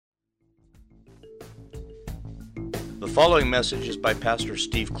The following message is by Pastor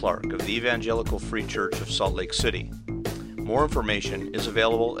Steve Clark of the Evangelical Free Church of Salt Lake City. More information is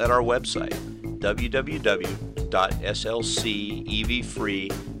available at our website,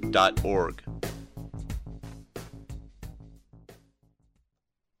 www.slcevfree.org.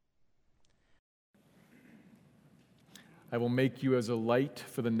 I will make you as a light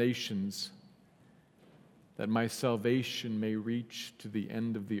for the nations, that my salvation may reach to the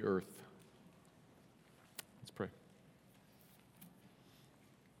end of the earth. Let's pray.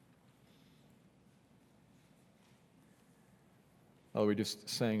 Oh, we just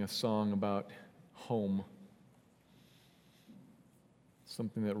sang a song about home,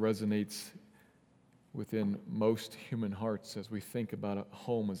 something that resonates within most human hearts as we think about a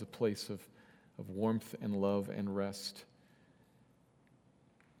home as a place of warmth and love and rest.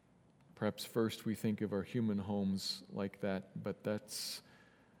 Perhaps first we think of our human homes like that, but that's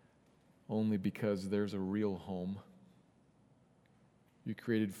only because there's a real home. You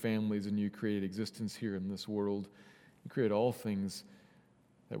created families and you created existence here in this world. You created all things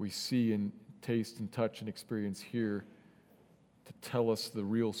that we see and taste and touch and experience here to tell us the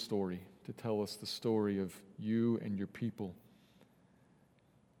real story, to tell us the story of you and your people,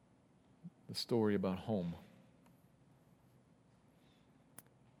 the story about home.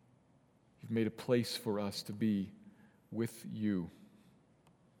 You've made a place for us to be with you.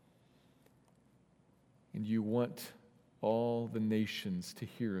 And you want all the nations to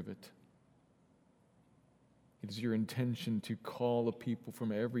hear of it. It is your intention to call a people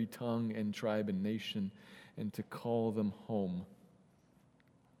from every tongue and tribe and nation and to call them home.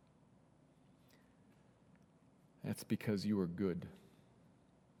 That's because you are good.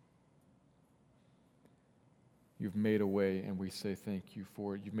 You've made a way, and we say thank you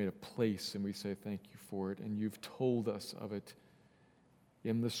for it. You've made a place, and we say thank you for it. And you've told us of it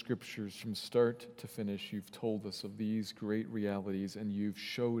in the Scriptures from start to finish. You've told us of these great realities, and you've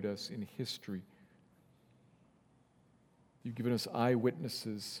showed us in history. You've given us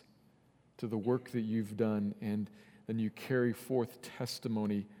eyewitnesses to the work that you've done, and then you carry forth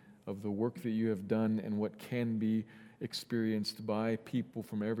testimony of the work that you have done and what can be experienced by people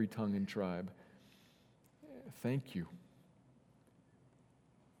from every tongue and tribe. Thank you.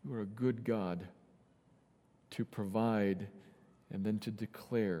 You are a good God to provide and then to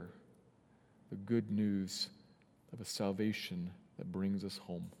declare the good news of a salvation that brings us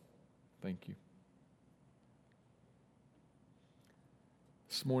home. Thank you.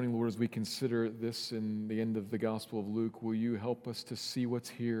 This morning, Lord, as we consider this in the end of the Gospel of Luke, will you help us to see what's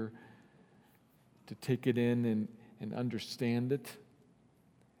here, to take it in and understand it,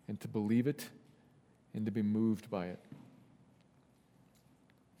 and to believe it, and to be moved by it.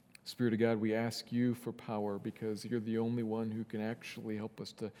 Spirit of God, we ask you for power because you're the only one who can actually help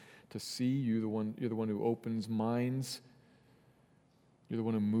us to see. You're the one who opens minds. You're the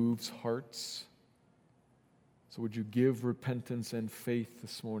one who moves hearts. So would you give repentance and faith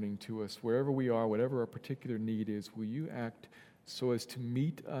this morning to us, wherever we are, whatever our particular need is, will you act so as to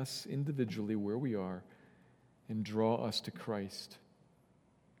meet us individually where we are and draw us to Christ?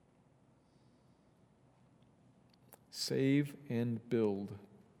 Save and build.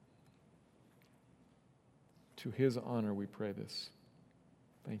 To his honor we pray this.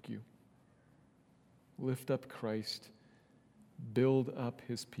 Thank you. Lift up Christ. Build up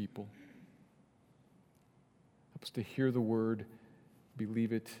his people. Help us to hear the word,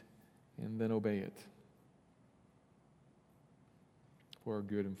 believe it, and then obey it. For our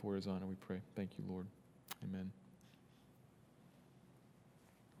good and for his honor we pray. Thank you, Lord. Amen.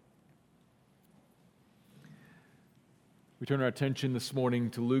 We turn our attention this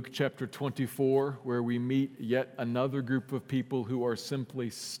morning to Luke chapter 24, where we meet yet another group of people who are simply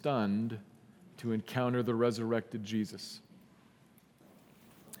stunned to encounter the resurrected Jesus.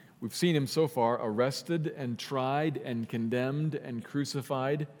 We've seen him so far arrested and tried and condemned and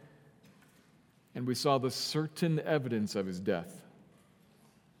crucified, and we saw the certain evidence of his death.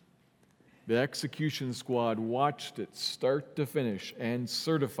 The execution squad watched it start to finish and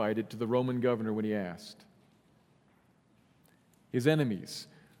certified it to the Roman governor when he asked. His enemies,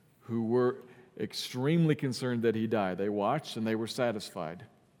 who were extremely concerned that he died, they watched and they were satisfied.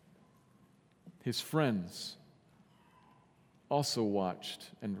 His friends also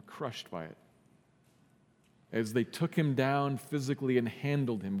watched and were crushed by it. As they took him down physically and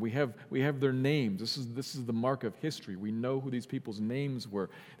handled him, we have their names. This is the mark of history. We know who these people's names were.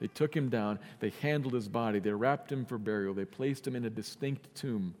 They took him down, they handled his body, they wrapped him for burial, they placed him in a distinct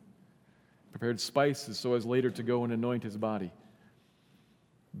tomb, prepared spices so as later to go and anoint his body.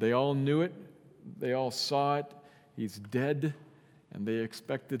 They all knew it, they all saw it, he's dead, and they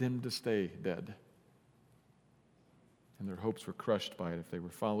expected him to stay dead. and their hopes were crushed by it if they were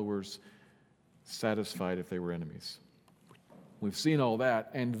followers, satisfied if they were enemies. We've seen all that,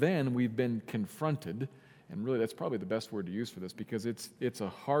 and then we've been confronted, and really that's probably the best word to use for this, because it's a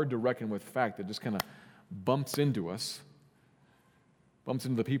hard to reckon with fact that just kind of bumps into us, bumps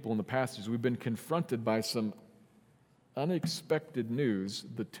into the people in the passages. We've been confronted by some unexpected news.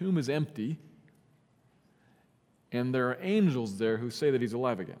 The tomb is empty, and there are angels there who say that he's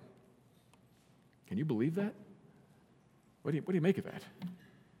alive again. Can you believe that? What do you make of that?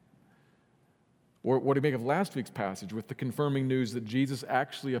 Or what do you make of last week's passage with the confirming news that Jesus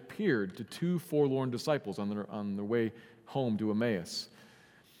actually appeared to two forlorn disciples on their way home to Emmaus?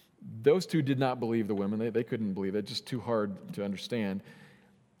 Those two did not believe the women. They couldn't believe it. Just too hard to understand.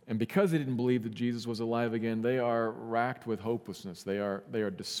 And because they didn't believe that Jesus was alive again, they are racked with hopelessness. They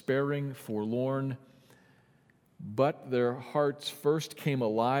are despairing, forlorn. But their hearts first came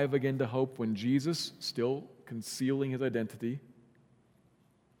alive again to hope when Jesus, still concealing his identity,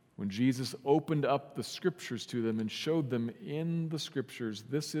 when Jesus opened up the Scriptures to them and showed them in the Scriptures,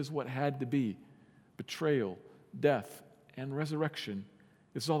 this is what had to be: betrayal, death, and resurrection.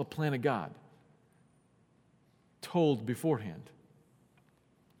 This is all the plan of God, told beforehand.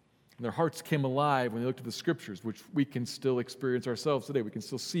 And their hearts came alive when they looked at the Scriptures, which we can still experience ourselves today. We can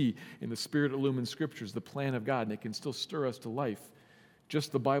still see in the Spirit-illumined Scriptures the plan of God, and it can still stir us to life,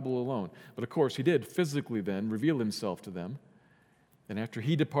 just the Bible alone. But of course, he did physically then reveal himself to them. And after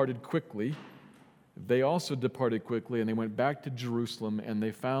he departed quickly, they also departed quickly, and they went back to Jerusalem, and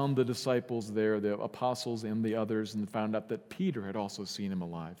they found the disciples there, the apostles and the others, and found out that Peter had also seen him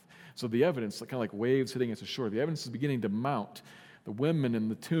alive. So the evidence, kind of like waves hitting us ashore, the evidence is beginning to mount. The women in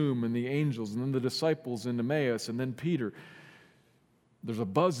the tomb and the angels, and then the disciples in Emmaus, and then Peter. There's a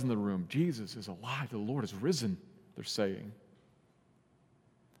buzz in the room. Jesus is alive. The Lord has risen, they're saying.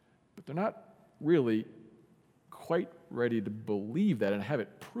 But they're not really quite ready to believe that and have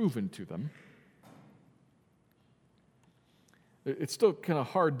it proven to them. It's still kind of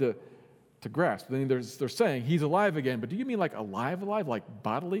hard to grasp. I mean, they're saying he's alive again, but do you mean like alive, like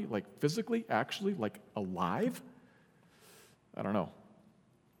bodily, like physically, actually, like alive? I don't know.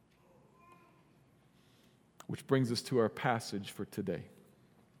 Which brings us to our passage for today.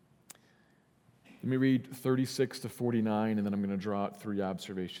 Let me read 36 to 49, and then I'm going to draw out three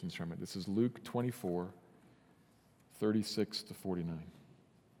observations from it. This is Luke 24, 36 to 49.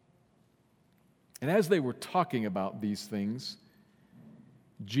 And as they were talking about these things,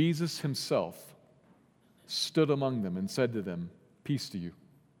 Jesus himself stood among them and said to them, "Peace to you."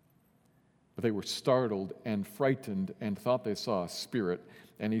 But they were startled and frightened and thought they saw a spirit.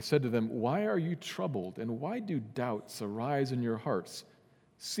 And he said to them, "Why are you troubled, and why do doubts arise in your hearts?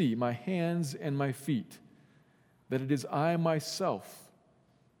 See my hands and my feet, that it is I myself.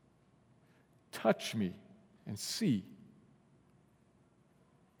 Touch me and see.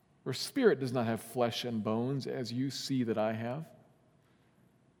 For spirit does not have flesh and bones, as you see that I have."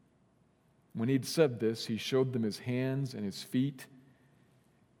 When he'd said this, he showed them his hands and his feet.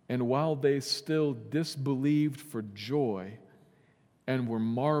 And while they still disbelieved for joy and were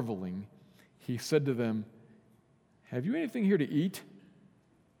marveling, he said to them, "Have you anything here to eat?"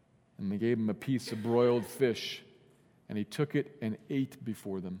 And they gave him a piece of broiled fish, and he took it and ate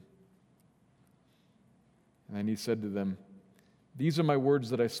before them. And then he said to them, "These are my words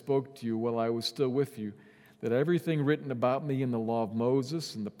that I spoke to you while I was still with you, that everything written about me in the law of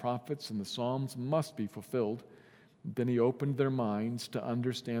Moses and the prophets and the Psalms must be fulfilled." Then he opened their minds to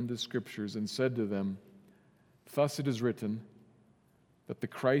understand the Scriptures and said to them, "Thus it is written, that the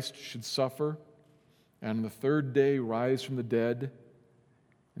Christ should suffer and on the third day rise from the dead,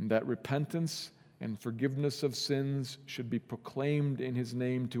 and that repentance and forgiveness of sins should be proclaimed in his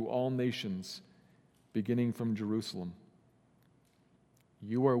name to all nations, beginning from Jerusalem.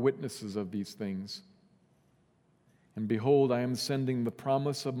 You are witnesses of these things. And behold, I am sending the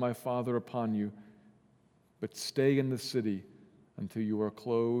promise of my Father upon you, but stay in the city until you are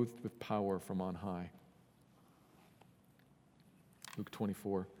clothed with power from on high." Luke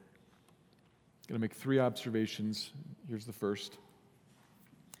 24. I'm going to make three observations. Here's the first.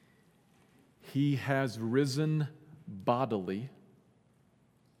 He has risen bodily.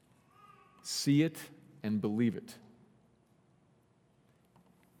 See it and believe it.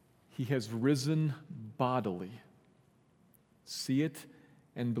 He has risen bodily. See it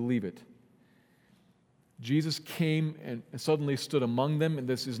and believe it. Jesus came and suddenly stood among them, and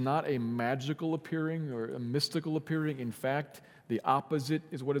this is not a magical appearing or a mystical appearing. In fact, the opposite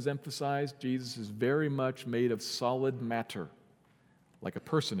is what is emphasized. Jesus is very much made of solid matter, like a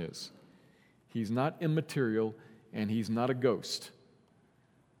person is. He's not immaterial, and he's not a ghost,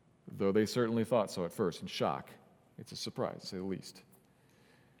 though they certainly thought so at first, in shock. It's a surprise, to say the least.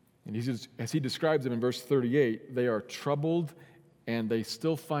 And as he describes them in verse 38, they are troubled and they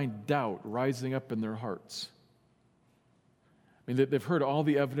still find doubt rising up in their hearts. I mean, they've heard all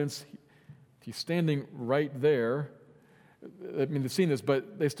the evidence. He's standing right there. I mean, they've seen this,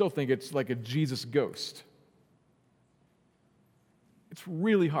 but they still think it's like a Jesus ghost. It's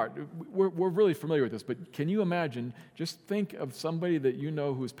really hard. We're really familiar with this, but can you imagine, just think of somebody that you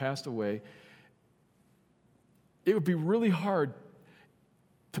know who has passed away. It would be really hard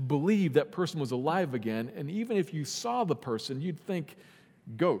to believe that person was alive again, and even if you saw the person, you'd think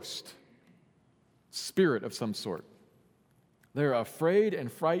ghost, spirit of some sort. They're afraid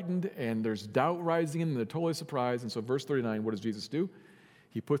and frightened, and there's doubt rising in them, and they're totally surprised. And so verse 39, what does Jesus do?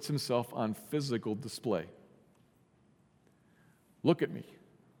 He puts himself on physical display. Look at me.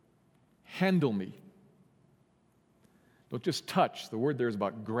 Handle me. Don't just touch. The word there is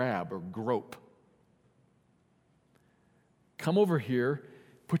about grab or grope. Come over here,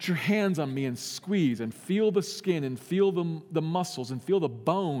 put your hands on me and squeeze and feel the skin and feel the muscles and feel the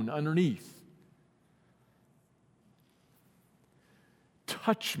bone underneath.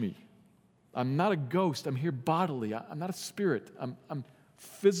 Touch me. I'm not a ghost. I'm here bodily. I'm not a spirit. I'm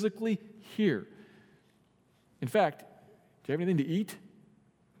physically here. In fact, do you have anything to eat?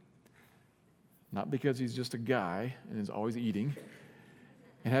 Not because he's just a guy and is always eating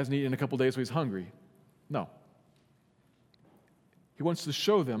and hasn't eaten in a couple days so he's hungry. No. He wants to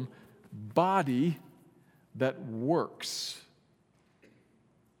show them body that works.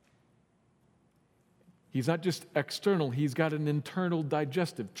 He's not just external, he's got an internal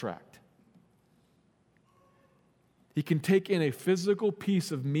digestive tract. He can take in a physical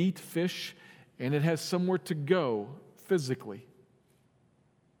piece of meat, fish, and it has somewhere to go physically.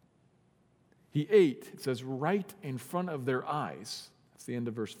 He ate, it says, right in front of their eyes. That's the end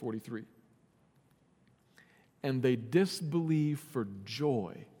of verse 43. And they disbelieve for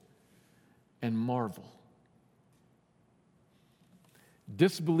joy and marvel.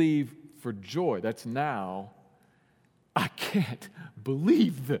 Disbelieve for joy. That's now, I can't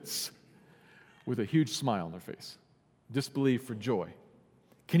believe this, with a huge smile on their face. Disbelieve for joy.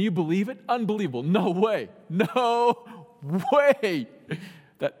 Can you believe it? Unbelievable. No way. No way.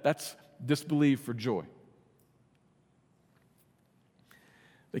 That's disbelieve for joy.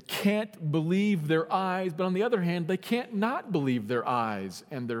 They can't believe their eyes, but on the other hand, they can't not believe their eyes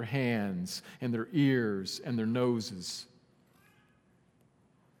and their hands and their ears and their noses.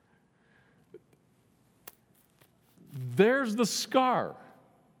 There's the scar.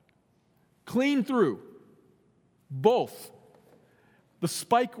 Clean through. Both. The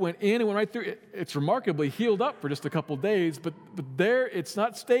spike went in and went right through. It's remarkably healed up for just a couple days, but there, it's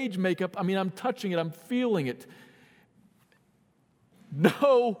not stage makeup. I mean, I'm touching it. I'm feeling it.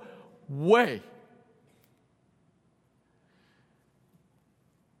 No way.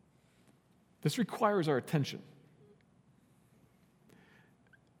 This requires our attention.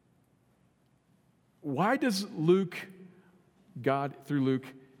 Why does Luke, God through Luke,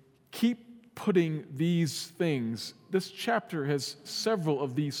 keep putting these things? This chapter has several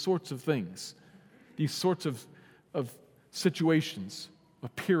of these sorts of things, these sorts of situations,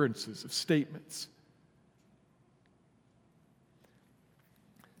 appearances, of statements.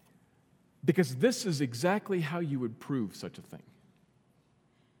 Because this is exactly how you would prove such a thing.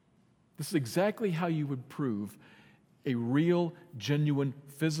 This is exactly how you would prove a real, genuine,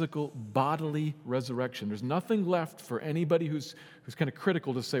 physical, bodily resurrection. There's nothing left for anybody who's kind of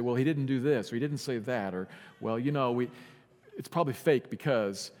critical to say, well, he didn't do this, or he didn't say that, or, well, it's probably fake,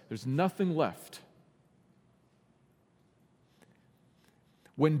 because there's nothing left.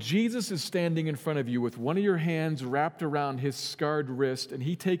 When Jesus is standing in front of you with one of your hands wrapped around his scarred wrist, and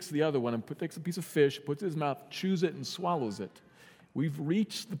he takes the other one and takes a piece of fish, puts it in his mouth, chews it, and swallows it, we've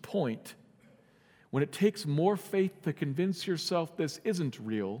reached the point when it takes more faith to convince yourself this isn't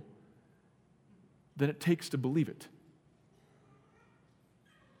real than it takes to believe it.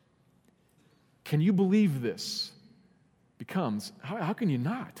 Can you believe this? Becomes, how can you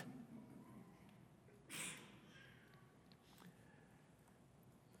not?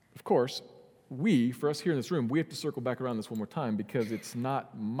 Of course, for us here in this room, we have to circle back around this one more time, because it's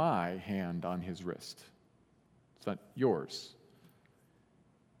not my hand on his wrist. It's not yours.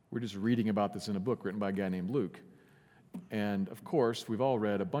 We're just reading about this in a book written by a guy named Luke. And of course, we've all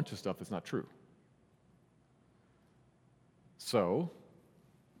read a bunch of stuff that's not true. So,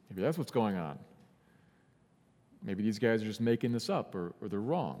 maybe that's what's going on. Maybe these guys are just making this up, or they're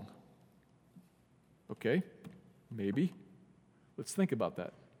wrong. Okay, maybe. Let's think about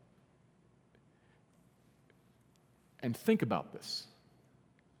that. And think about this.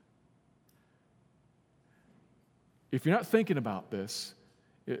 if you're not thinking about this,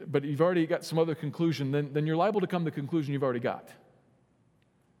 but you've already got some other conclusion, then you're liable to come to the conclusion you've already got.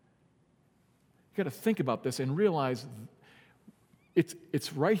 You've got to think about this and realize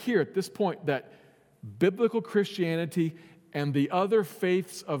it's right here at this point that biblical Christianity and the other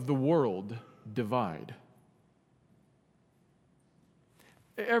faiths of the world divide.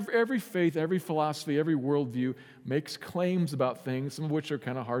 Every faith, every philosophy, every worldview makes claims about things, some of which are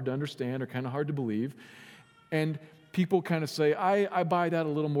kind of hard to understand or kind of hard to believe. And people kind of say, I buy that a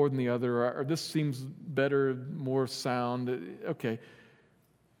little more than the other, or this seems better, more sound. Okay.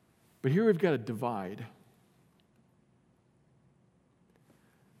 But here we've got a divide.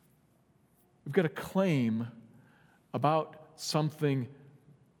 We've got a claim about something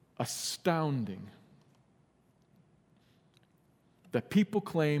astounding that people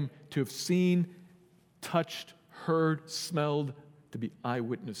claim to have seen, touched, heard, smelled, to be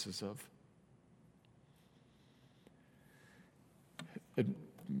eyewitnesses of.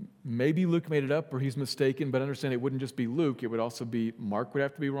 Maybe Luke made it up or he's mistaken, but understand it wouldn't just be Luke. It would also be Mark would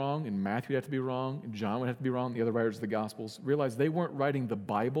have to be wrong, and Matthew would have to be wrong, and John would have to be wrong, the other writers of the Gospels. Realize they weren't writing the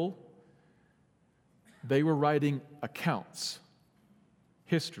Bible. They were writing accounts,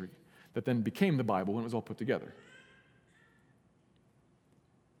 history, that then became the Bible when it was all put together.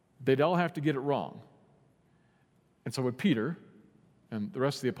 They'd all have to get it wrong. And so would Peter and the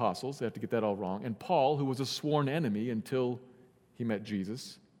rest of the apostles. They have to get that all wrong. And Paul, who was a sworn enemy until he met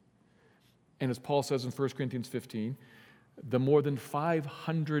Jesus. And as Paul says in 1 Corinthians 15, the more than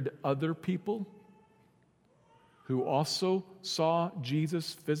 500 other people who also saw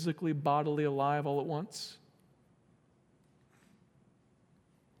Jesus physically, bodily, alive all at once.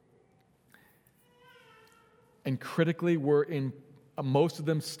 And critically, were in most of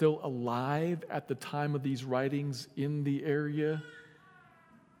them still alive at the time of these writings in the area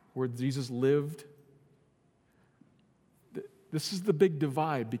where Jesus lived. This is the big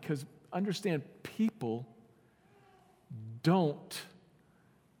divide, because understand, people don't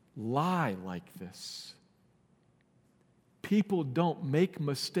lie like this. People don't make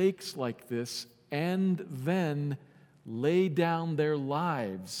mistakes like this and then lay down their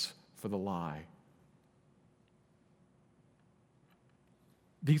lives for the lie.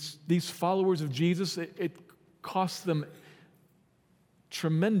 These followers of Jesus, it cost them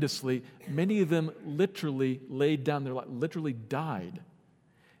tremendously. Many of them literally laid down their life, literally died.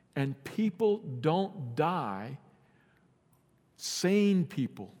 And people don't die. Sane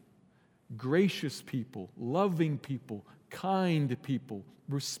people, gracious people, loving people, kind people,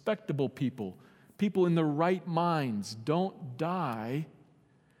 respectable people, people in their right minds don't die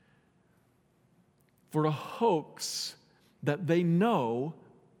for a hoax that they know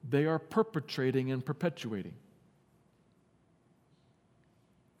they are perpetrating and perpetuating.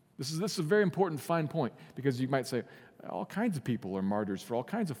 This is a very important fine point, because you might say, all kinds of people are martyrs for all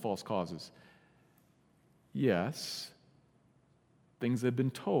kinds of false causes. Yes, things they've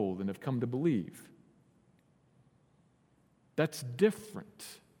been told and have come to believe. That's different,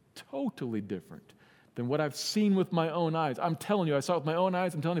 totally different than what I've seen with my own eyes. I'm telling you, I saw it with my own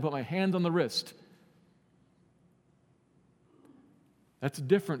eyes. I'm telling you, put my hand on the wrist. That's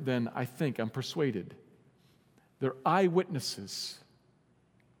different than I think, I'm persuaded. They're eyewitnesses.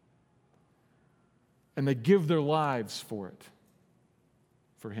 And they give their lives for it,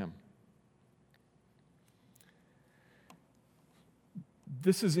 for Him.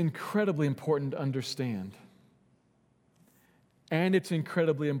 This is incredibly important to understand. And it's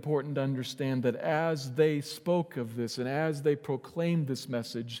incredibly important to understand that as they spoke of this and as they proclaimed this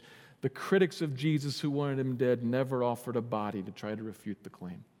message, the critics of Jesus who wanted Him dead never offered a body to try to refute the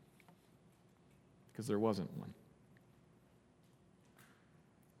claim, because there wasn't one.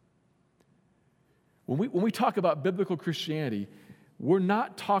 When we talk about biblical Christianity, we're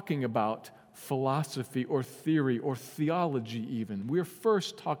not talking about philosophy or theory or theology even. We're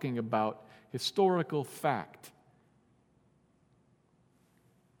first talking about historical fact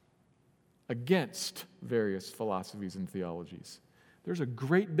against various philosophies and theologies. There's a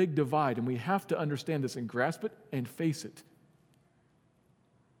great big divide, and we have to understand this and grasp it and face it.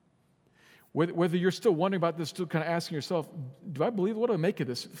 Whether you're still wondering about this, still kind of asking yourself, do I believe, what do I make of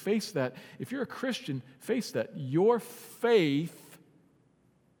this? Face that. If you're a Christian, face that. Your faith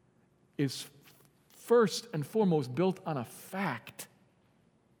is first and foremost built on a fact,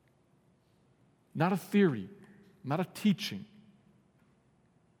 not a theory, not a teaching.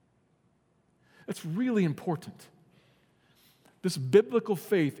 That's really important. This biblical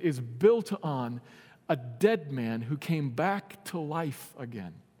faith is built on a dead man who came back to life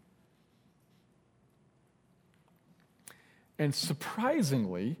again. And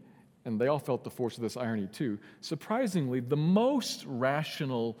surprisingly, and they all felt the force of this irony too, surprisingly, the most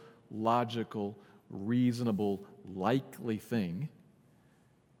rational, logical, reasonable, likely thing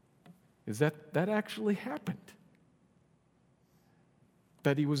is that actually happened.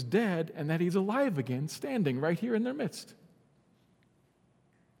 That he was dead and that he's alive again, standing right here in their midst.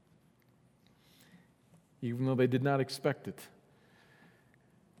 Even though they did not expect it.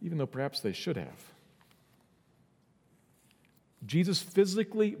 Even though perhaps they should have. Jesus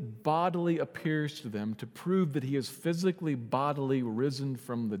physically, bodily appears to them to prove that he is physically, bodily risen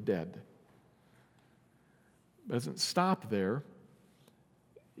from the dead. But it doesn't stop there.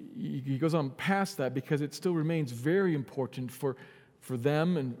 He goes on past that because it still remains very important for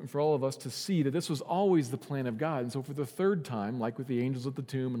them and for all of us to see that this was always the plan of God. And so for the third time, like with the angels at the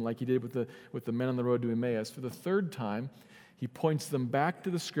tomb and like he did with the men on the road to Emmaus, for the third time, he points them back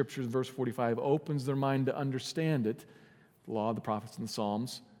to the Scriptures, verse 45, opens their mind to understand it, the law, the prophets, and the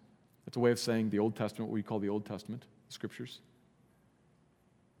Psalms. That's a way of saying the Old Testament, what we call the Old Testament, the Scriptures.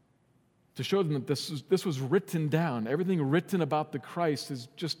 To show them that this was written down. Everything written about the Christ has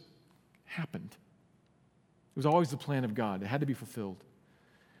just happened. It was always the plan of God. It had to be fulfilled.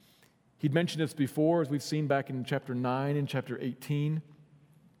 He'd mentioned this before, as we've seen back in chapter 9 and chapter 18.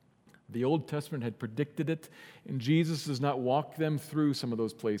 The Old Testament had predicted it, and Jesus does not walk them through some of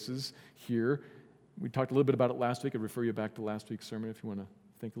those places here. We talked a little bit about it last week. I'd refer you back to last week's sermon if you want to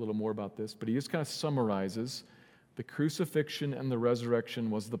think a little more about this. But he just kind of summarizes the crucifixion and the resurrection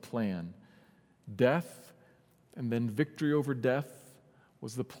was the plan. Death and then victory over death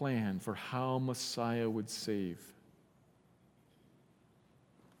was the plan for how Messiah would save.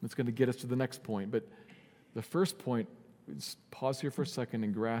 That's going to get us to the next point. But the first point, just pause here for a second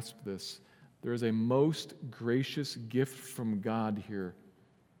and grasp this. There is a most gracious gift from God here.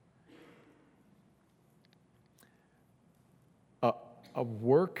 A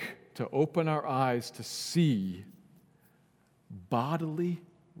work to open our eyes to see bodily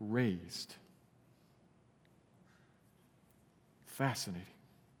raised. Fascinating.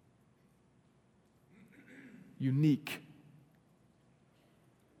 Unique.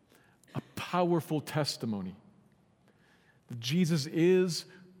 A powerful testimony that Jesus is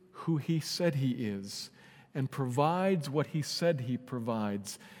who he said he is and provides what he said he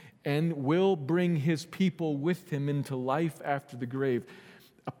provides and will bring his people with him into life after the grave.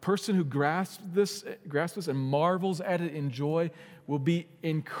 A person who grasps this and marvels at it in joy will be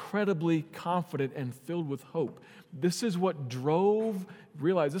incredibly confident and filled with hope. This is what drove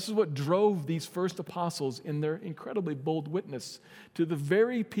these first apostles in their incredibly bold witness to the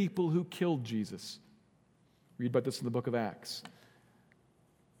very people who killed Jesus. Read about this in the book of Acts.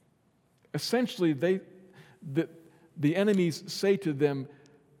 Essentially, the enemies say to them,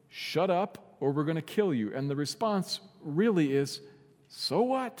 "Shut up, or we're going to kill you." And the response really is, "So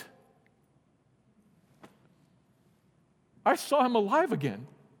what? I saw him alive again.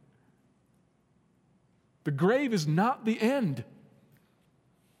 The grave is not the end."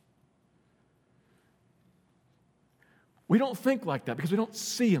 We don't think like that because we don't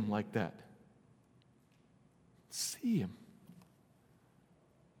see him like that. See him.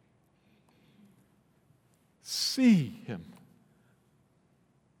 See him.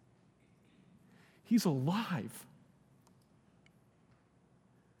 He's alive.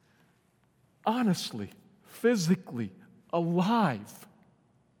 Honestly, physically alive.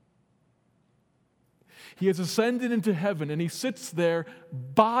 He has ascended into heaven and he sits there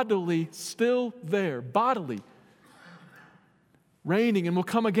bodily, still there, bodily, reigning and will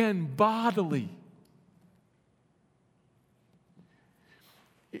come again bodily.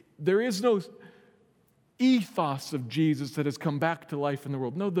 There is no ethos of Jesus that has come back to life in the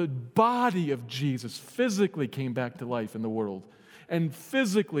world. No, the body of Jesus physically came back to life in the world and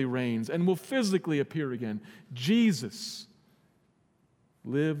physically reigns and will physically appear again. Jesus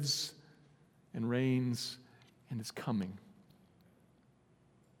lives and reigns and is coming.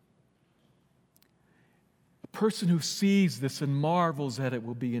 A person who sees this and marvels at it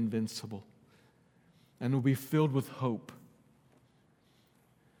will be invincible and will be filled with hope.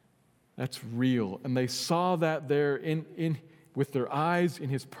 That's real. And they saw that there with their eyes in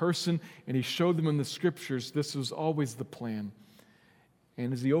his person, and he showed them in the Scriptures. This was always the plan.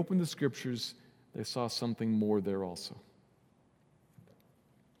 And as he opened the Scriptures, they saw something more there also.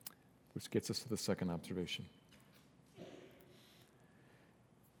 Which gets us to the second observation.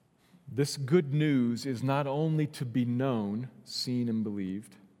 This good news is not only to be known, seen, and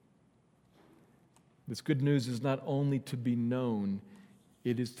believed. This good news is not only to be known,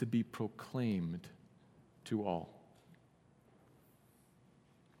 it is to be proclaimed to all.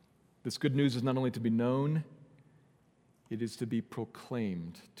 This good news is not only to be known, It is to be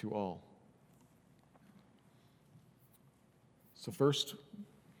proclaimed to all. So first,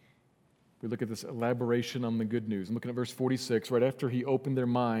 we look at this elaboration on the good news. I'm looking at verse 46, right after he opened their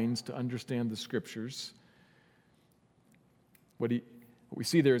minds to understand the Scriptures. What we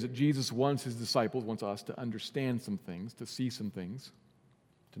see there is that Jesus wants his disciples, wants us to understand some things, to see some things,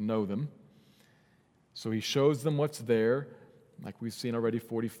 to know them. So he shows them what's there, like we've seen already,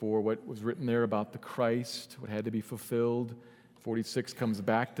 44, what was written there about the Christ, what had to be fulfilled. 46 comes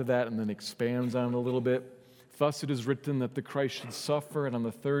back to that and then expands on it a little bit. Thus it is written that the Christ should suffer and on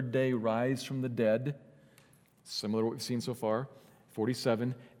the third day rise from the dead. Similar to what we've seen so far.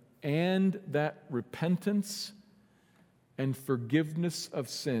 47, and that repentance and forgiveness of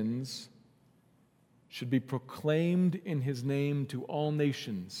sins should be proclaimed in his name to all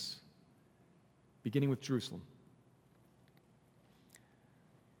nations, beginning with Jerusalem.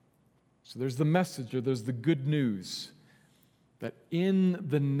 So there's the message, or there's the good news, that in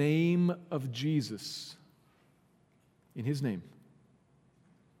the name of Jesus, in his name,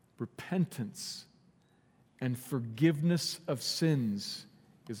 repentance and forgiveness of sins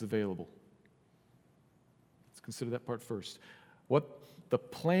is available. Let's consider that part first. What the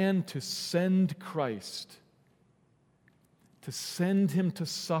plan to send Christ, to send him to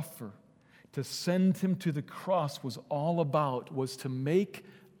suffer, to send him to the cross was all about, was to make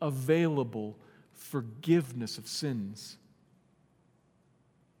available forgiveness of sins.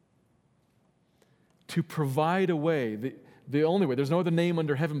 To provide a way, the only way, there's no other name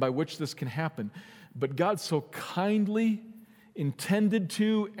under heaven by which this can happen, but God so kindly intended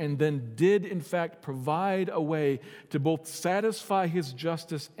to and then did in fact provide a way to both satisfy his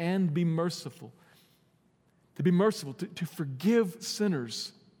justice and be merciful. To be merciful, to forgive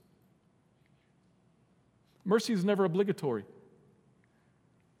sinners. Mercy is never obligatory.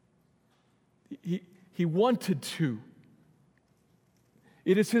 He wanted to.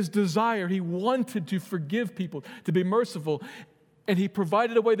 It is his desire. He wanted to forgive people, to be merciful. And he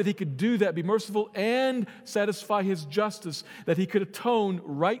provided a way that he could do that, be merciful and satisfy his justice, that he could atone,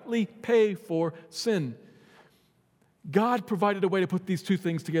 rightly pay for sin. God provided a way to put these two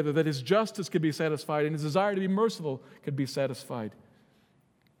things together, that his justice could be satisfied and his desire to be merciful could be satisfied.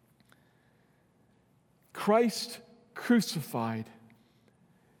 Christ crucified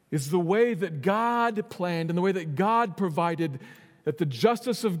is the way that God planned and the way that God provided that the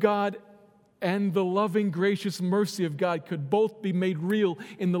justice of God and the loving, gracious mercy of God could both be made real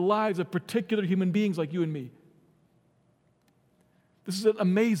in the lives of particular human beings like you and me. This is an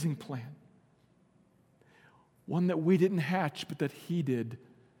amazing plan. One that we didn't hatch, but that he did,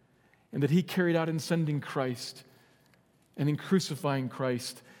 and that he carried out in sending Christ and in crucifying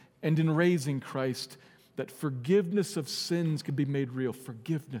Christ and in raising Christ, that forgiveness of sins could be made real.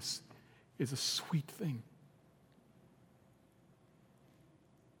 Forgiveness is a sweet thing.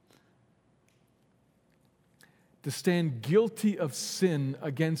 To stand guilty of sin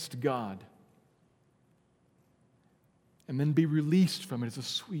against God and then be released from it is a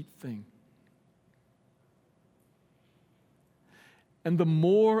sweet thing. And the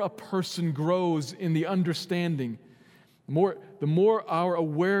more a person grows in the understanding, the more our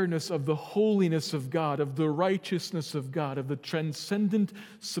awareness of the holiness of God, of the righteousness of God, of the transcendent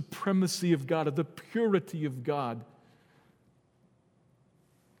supremacy of God, of the purity of God,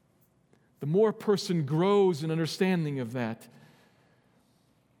 the more a person grows in understanding of that,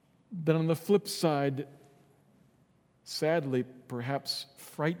 then on the flip side, sadly, perhaps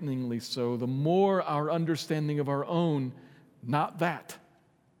frighteningly so, the more our understanding of our own, not that,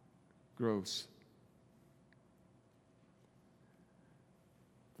 grows.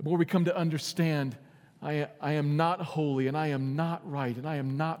 The more we come to understand, I am not holy, and I am not right, and I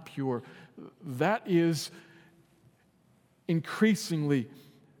am not pure, that is increasingly,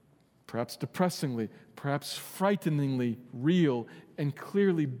 perhaps depressingly, perhaps frighteningly real and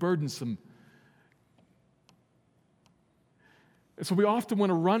clearly burdensome. And so we often want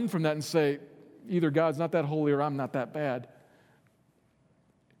to run from that and say, either God's not that holy or I'm not that bad.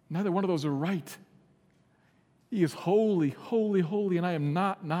 Neither one of those are right. He is holy, holy, holy, and I am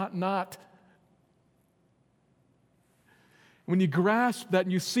not. When you grasp that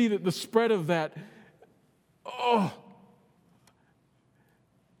and you see that the spread of that,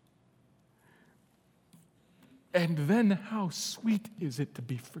 and then how sweet is it to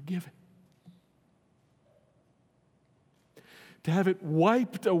be forgiven? To have it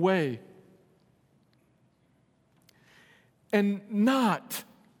wiped away. And not,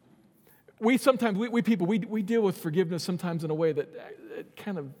 we people deal with forgiveness sometimes in a way that it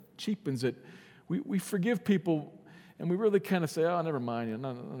kind of cheapens it. We forgive people and we really kind of say, oh, never mind,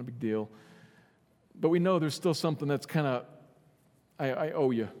 not a big deal. But we know there's still something that's kind of, I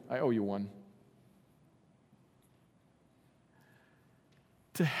owe you one.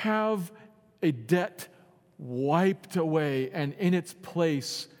 To have a debt wiped away and in its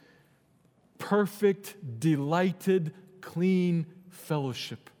place, perfect, delighted, clean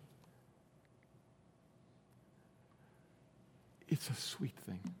fellowship. It's a sweet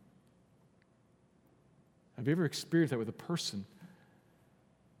thing. Have you ever experienced that with a person?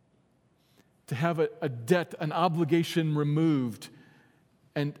 To have a debt, an obligation removed,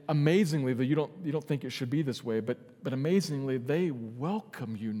 and amazingly, you don't think it should be this way, but amazingly, they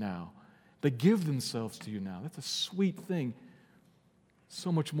welcome you now. They give themselves to you now. That's a sweet thing.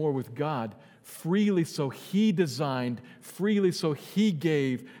 So much more with God. Freely so He designed, freely so He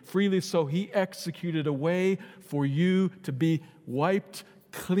gave, freely so He executed a way for you to be wiped,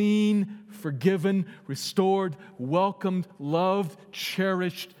 clean, forgiven, restored, welcomed, loved,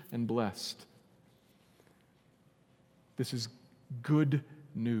 cherished, and blessed. This is good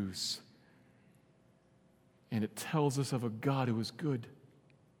news. And it tells us of a God who is good.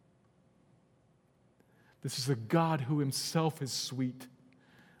 This is a God who Himself is sweet,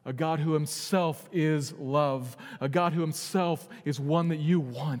 a God who Himself is love, a God who Himself is one that you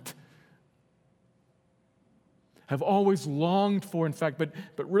want, have always longed for, in fact, but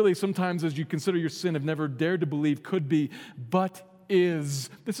really sometimes as you consider your sin, have never dared to believe could be, but is.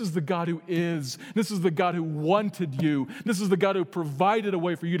 This is the God who is. This is the God who wanted you. This is the God who provided a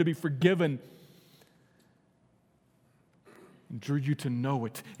way for you to be forgiven and drew you to know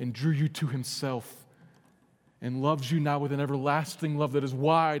it and drew you to Himself and loves you now with an everlasting love that is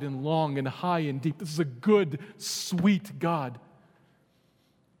wide and long and high and deep. This is a good, sweet God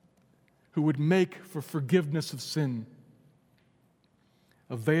who would make for forgiveness of sin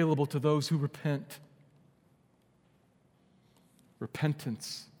available to those who repent.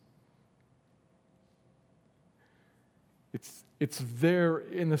 Repentance. It's there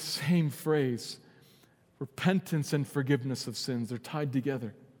in the same phrase. Repentance and forgiveness of sins. They're tied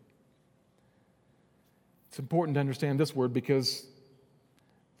together. It's important to understand this word because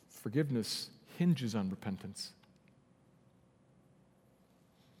forgiveness hinges on repentance.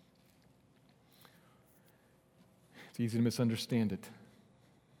 It's easy to misunderstand it.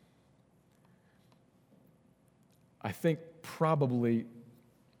 I think probably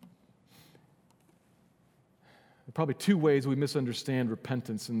two ways we misunderstand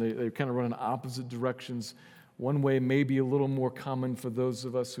repentance, and they kind of run in opposite directions. One way may be a little more common for those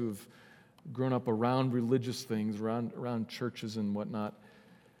of us who have grown up around religious things, around churches and whatnot.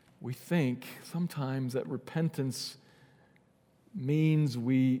 We think sometimes that repentance means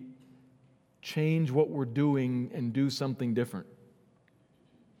we change what we're doing and do something different.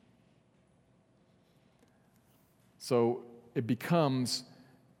 So it becomes,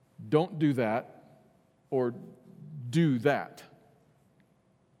 don't do that, or do that.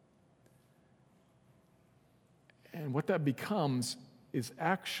 And what that becomes is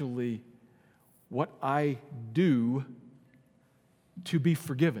actually what I do to be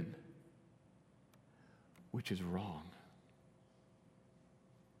forgiven, which is wrong,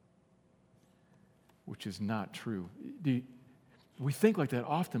 which is not true. We think like that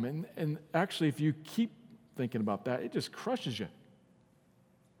often, and actually if you keep thinking about that, it just crushes you.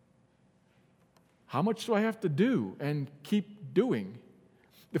 How much do I have to do and keep doing?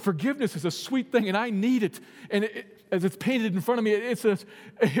 The forgiveness is a sweet thing, and I need it. And as it's painted in front of me,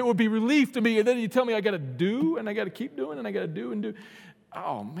 it would be relief to me. And then you tell me I got to do, and I got to keep doing, and I got to do and do.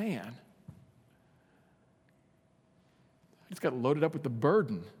 Oh, man. I just got loaded up with the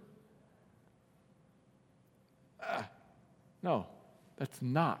burden. No, that's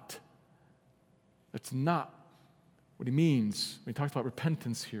not what he means when he talks about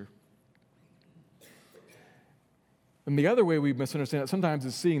repentance here. And the other way we misunderstand it sometimes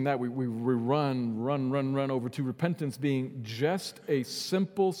is seeing that we run over to repentance being just a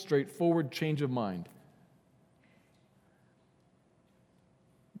simple, straightforward change of mind.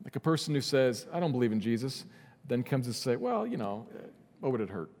 Like a person who says, I don't believe in Jesus, then comes to say, well, what would it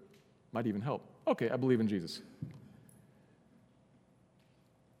hurt? Might even help. Okay, I believe in Jesus.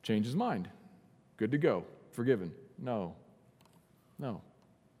 Change his mind. Good to go. Forgiven. No.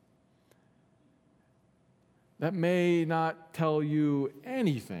 That may not tell you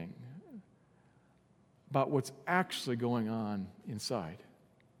anything about what's actually going on inside.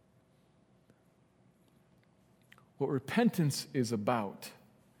 What repentance is about,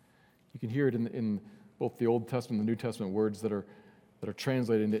 you can hear it in both the Old Testament and the New Testament words that are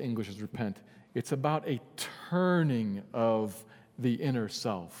translated into English as repent. It's about a turning of the inner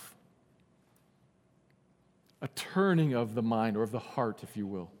self. A turning of the mind, or of the heart, if you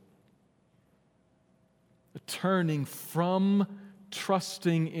will. A turning from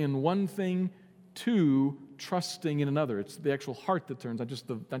trusting in one thing to trusting in another. It's the actual heart that turns, not just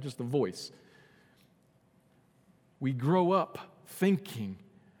the voice. We grow up thinking,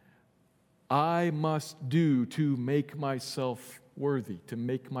 I must do to make myself worthy, to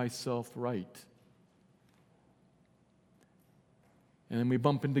make myself right. And then we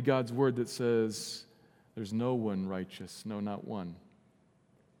bump into God's word that says, there's no one righteous, no, not one.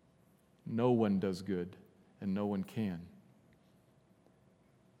 No one does good, and no one can.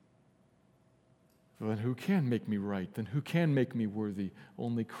 Well, then who can make me right? Then who can make me worthy?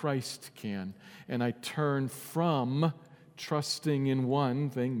 Only Christ can. And I turn from trusting in one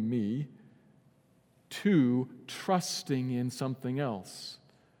thing, me, to trusting in something else.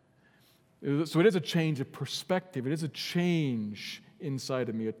 So it is a change of perspective. It is a change inside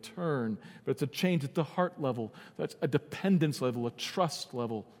of me, a turn. But it's a change at the heart level. That's a dependence level, a trust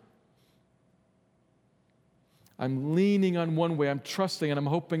level. I'm leaning on one way, I'm trusting and I'm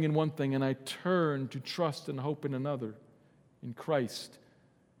hoping in one thing, and I turn to trust and hope in another, in Christ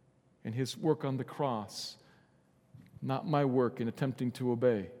and His work on the cross, not my work in attempting to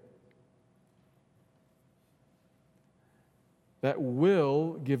obey. That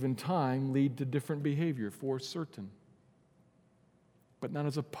will, given time, lead to different behavior, for certain. But not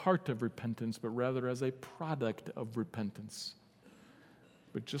as a part of repentance, but rather as a product of repentance.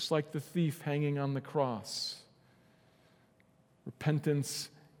 But just like the thief hanging on the cross, repentance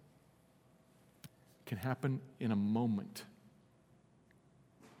can happen in a moment.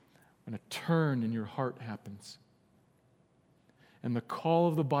 When a turn in your heart happens. And the call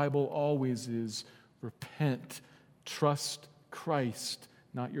of the Bible always is repent, trust Christ,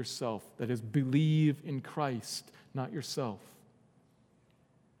 not yourself. That is, believe in Christ, not yourself.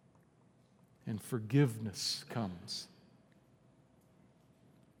 And forgiveness comes.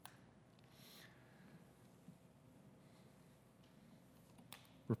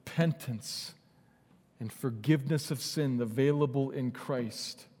 Repentance and forgiveness of sin available in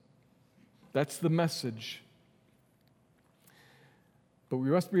Christ. That's the message. But we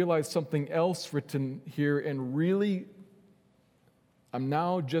must realize something else written here, and really, I'm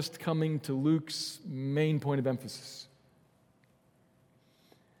now just coming to Luke's main point of emphasis.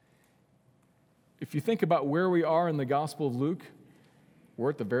 If you think about where we are in the Gospel of Luke, we're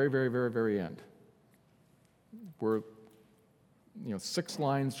at the very, very, very, very end. We're 6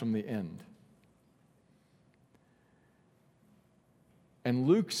 lines from the end. And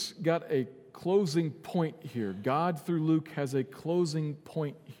Luke's got a closing point here. God, through Luke, has a closing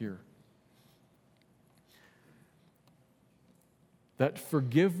point here. That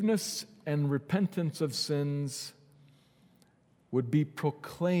forgiveness and repentance of sins would be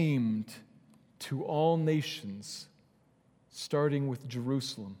proclaimed to all nations, starting with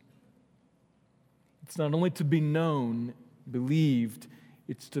Jerusalem. It's not only to be known, believed,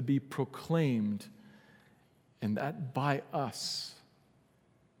 it's to be proclaimed, and that by us.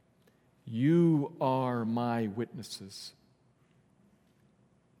 You are my witnesses.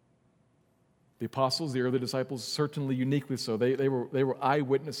 The apostles, the early disciples, certainly uniquely so. They were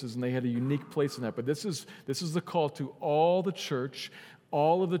eyewitnesses, and they had a unique place in that. But this is the call to all the church.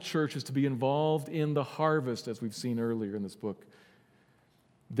 All of the church is to be involved in the harvest, as we've seen earlier in this book.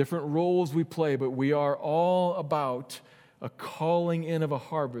 Different roles we play, but we are all about a calling in of a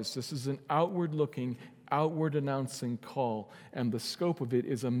harvest. This is an outward-looking, outward-announcing call, and the scope of it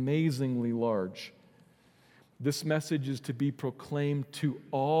is amazingly large. This message is to be proclaimed to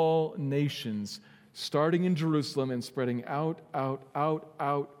all nations, starting in Jerusalem and spreading out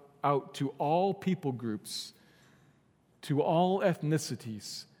to all people groups, to all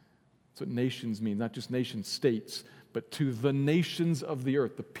ethnicities. That's what nations mean, not just nation states, but to the nations of the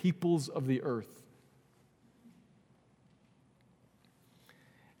earth, the peoples of the earth.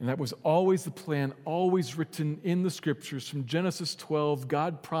 And that was always the plan, always written in the Scriptures. From Genesis 12,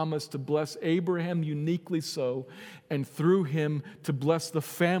 God promised to bless Abraham uniquely so, and through him to bless the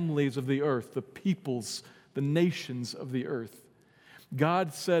families of the earth, the peoples, the nations of the earth.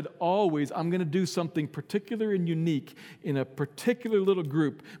 God said always, I'm going to do something particular and unique in a particular little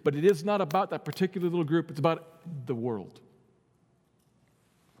group, but it is not about that particular little group, it's about the world.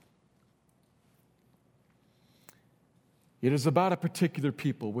 It is about a particular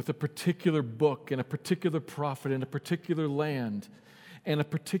people with a particular book and a particular prophet and a particular land and a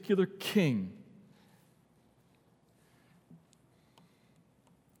particular king.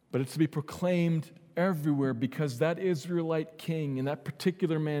 But it's to be proclaimed everywhere because that Israelite king and that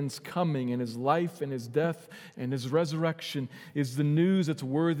particular man's coming and his life and his death and his resurrection is the news that's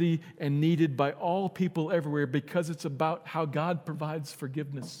worthy and needed by all people everywhere because it's about how God provides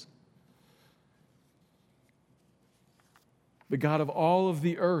forgiveness. the God of all of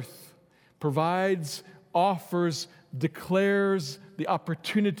the earth, provides, offers, declares the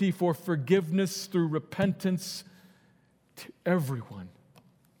opportunity for forgiveness through repentance to everyone.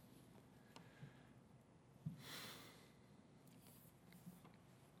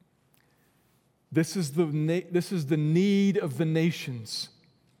 This is the need of the nations.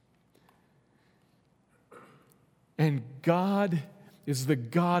 And God is the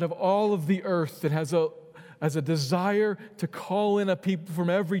God of all of the earth that has a desire to call in a people from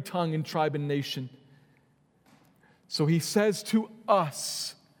every tongue and tribe and nation. So he says to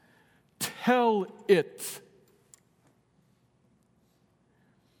us, tell it.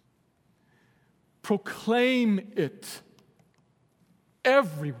 Proclaim it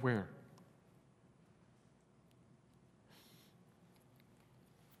everywhere.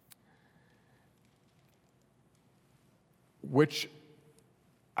 Which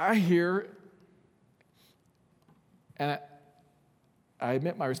I hear, and I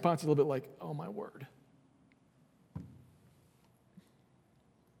admit my response is a little bit like, oh my word.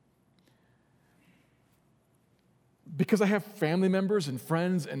 Because I have family members and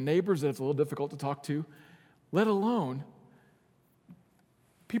friends and neighbors that it's a little difficult to talk to, let alone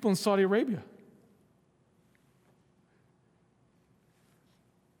people in Saudi Arabia.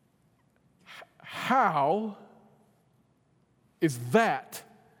 How is that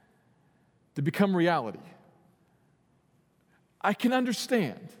to become reality? I can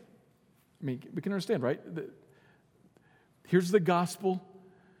understand. I mean, we can understand, right? Here's the gospel.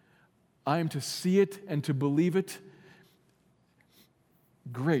 I am to see it and to believe it.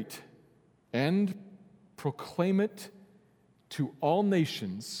 Great. And proclaim it to all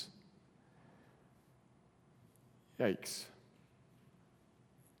nations. Yikes.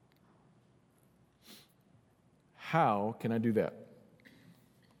 How can I do that?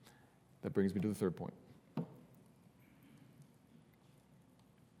 That brings me to the third point.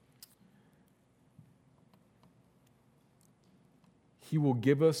 He will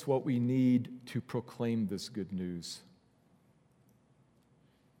give us what we need to proclaim this good news.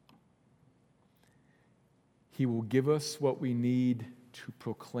 He will give us what we need to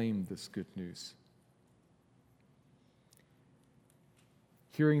proclaim this good news.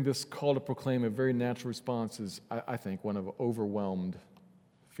 Hearing this call to proclaim, a very natural response is, I think, one of overwhelmed,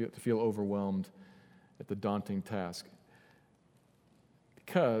 to feel overwhelmed at the daunting task.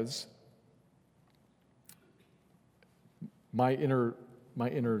 Because my inner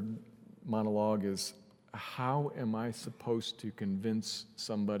monologue is, how am I supposed to convince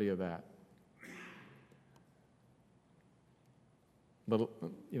somebody of that?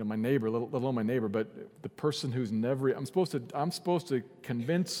 My neighbor, let alone my neighbor, but the person who's never, I'm supposed to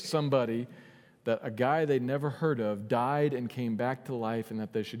convince somebody that a guy they never heard of died and came back to life and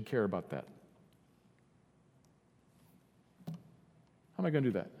that they should care about that. How am I going to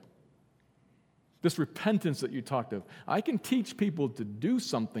do that? This repentance that you talked of, I can teach people to do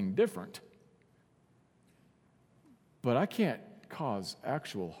something different, but I can't cause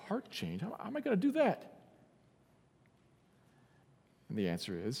actual heart change. How am I going to do that? And the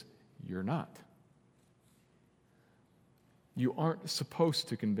answer is, you're not. You aren't supposed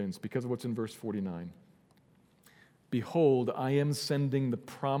to convince because of what's in verse 49. Behold, I am sending the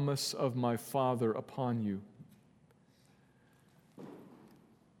promise of my Father upon you.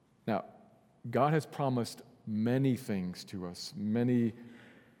 Now, God has promised many things to us. Many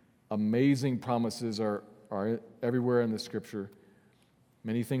amazing promises are everywhere in the Scripture.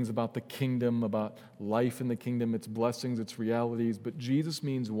 Many things about the kingdom, about life in the kingdom, its blessings, its realities. But Jesus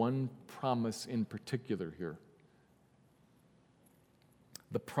means one promise in particular here.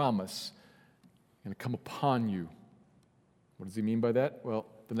 The promise going to come upon you. What does he mean by that? Well,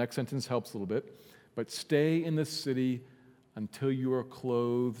 the next sentence helps a little bit. But stay in the city until you are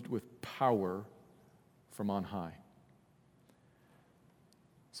clothed with power from on high.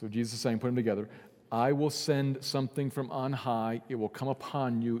 So Jesus is saying, put them together. I will send something from on high. It will come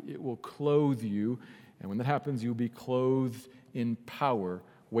upon you. It will clothe you. And when that happens, you'll be clothed in power.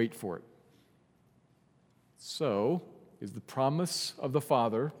 Wait for it. So, is the promise of the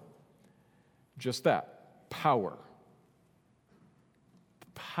Father just that? Power. The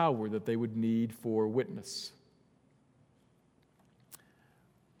power that they would need for witness.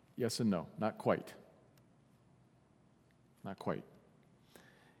 Yes and no. Not quite. Not quite.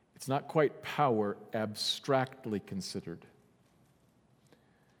 It's not quite power abstractly considered.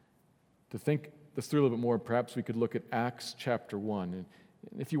 To think this through a little bit more, perhaps we could look at Acts chapter 1. And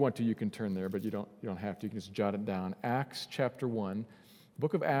if you want to, you can turn there, but you don't have to. You can just jot it down. Acts chapter 1. The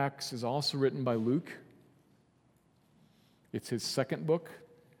book of Acts is also written by Luke. It's his second book.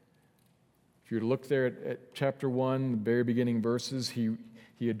 If If you were to look there at chapter 1, the very beginning verses, he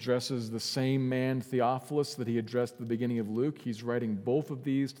addresses the same man, Theophilus, that he addressed at the beginning of Luke. He's writing both of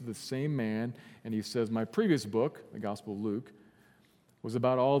these to the same man, and he says, my previous book, the Gospel of Luke, was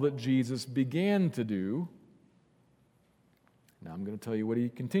about all that Jesus began to do. Now I'm going to tell you what he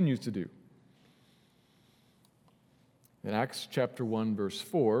continues to do. In Acts chapter 1, verse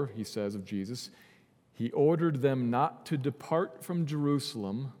 4, he says of Jesus, he ordered them not to depart from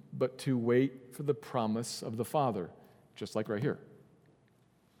Jerusalem, but to wait for the promise of the Father, just like right here.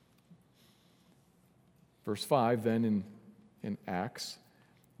 Verse 5, then in Acts,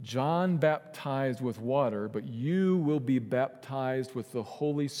 John baptized with water, but you will be baptized with the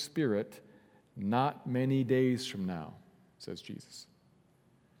Holy Spirit not many days from now, says Jesus.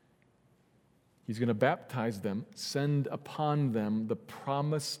 He's going to baptize them, send upon them the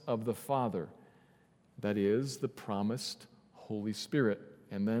promise of the Father, that is, the promised Holy Spirit.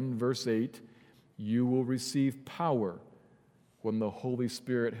 And then verse 8, you will receive power when the Holy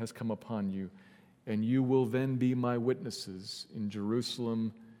Spirit has come upon you, and you will then be my witnesses in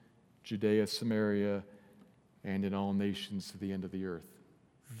Jerusalem, Judea, Samaria, and in all nations to the end of the earth.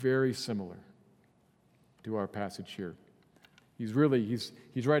 Very similar to our passage here.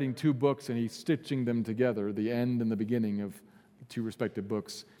 He's writing two books and he's stitching them together, the end and the beginning of the two respective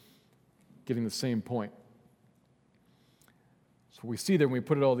books, getting the same point. So we see that when we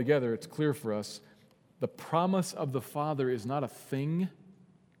put it all together, it's clear for us the promise of the Father is not a thing.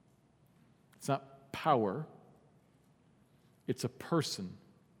 It's not power. It's a person.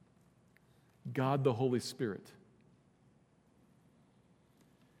 God the Holy Spirit.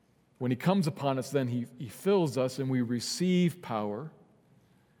 When he comes upon us, then he fills us and we receive power.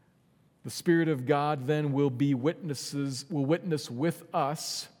 The Spirit of God then will witness with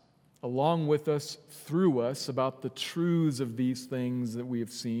us, along with us, through us, about the truths of these things that we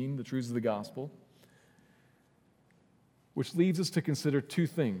have seen, the truths of the gospel, which leads us to consider two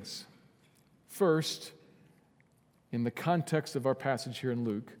things. First, in the context of our passage here in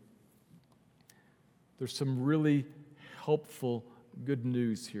Luke, there's some really helpful good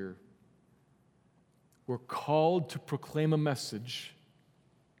news here. We're called to proclaim a message,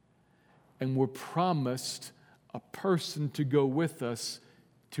 and we're promised a person to go with us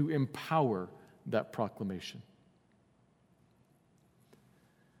to empower that proclamation.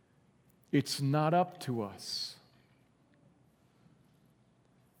 It's not up to us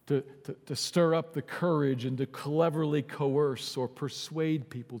to stir up the courage and to cleverly coerce or persuade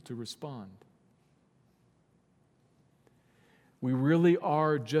people to respond. We really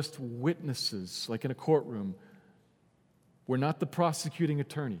are just witnesses, like in a courtroom. We're not the prosecuting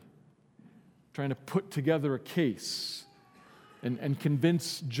attorney trying to put together a case and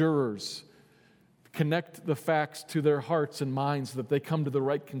convince jurors, connect the facts to their hearts and minds so that they come to the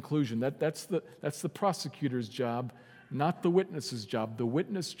right conclusion. That's the prosecutor's job, not the witness's job. The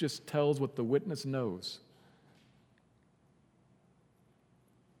witness just tells what the witness knows.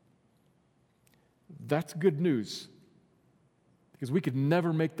 That's good news, because we could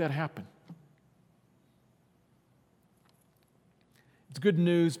never make that happen. It's good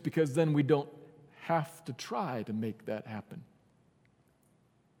news because then we don't have to try to make that happen.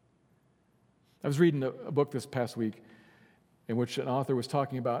 I was reading a book this past week in which an author was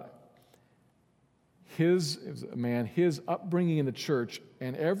talking about his upbringing in the church,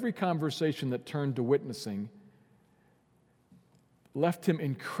 and every conversation that turned to witnessing left him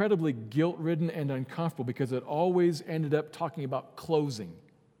incredibly guilt-ridden and uncomfortable because it always ended up talking about closing. You know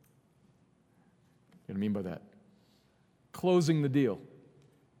what I mean by that? Closing the deal.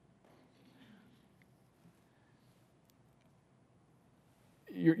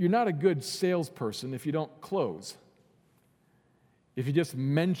 You're not a good salesperson if you don't close. If you just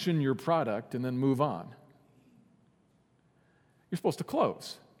mention your product and then move on. You're supposed to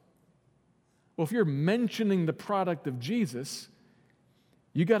close. Well, if you're mentioning the product of Jesus,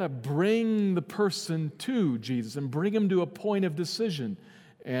 you got to bring the person to Jesus and bring him to a point of decision.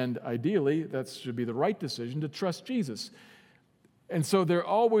 And ideally, that should be the right decision, to trust Jesus. And so there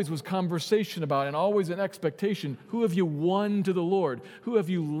always was conversation about, and always an expectation, who have you won to the Lord? Who have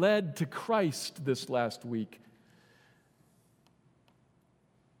you led to Christ this last week?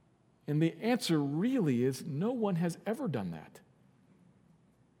 And the answer really is no one has ever done that.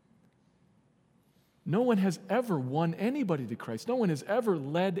 No one has ever won anybody to Christ. No one has ever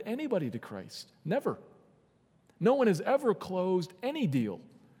led anybody to Christ. Never. No one has ever closed any deal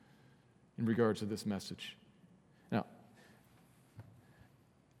in regards to this message. Now,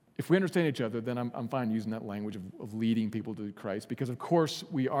 if we understand each other, then I'm fine using that language of leading people to Christ, because of course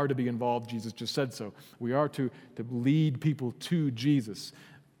we are to be involved. Jesus just said so. We are to lead people to Jesus.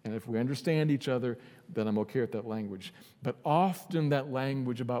 And if we understand each other, then I'm okay with that language. But often that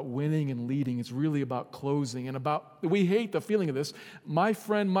language about winning and leading is really about closing and we hate the feeling of this. My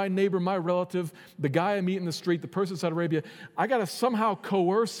friend, my neighbor, my relative, the guy I meet in the street, the person in Saudi Arabia, I got to somehow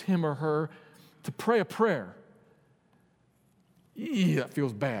coerce him or her to pray a prayer. That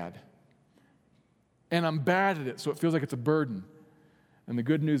feels bad. And I'm bad at it, so it feels like it's a burden. And the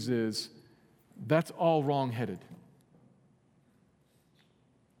good news is, that's all wrong-headed.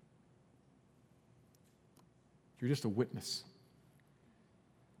 You're just a witness.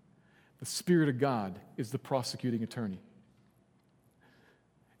 The Spirit of God is the prosecuting attorney.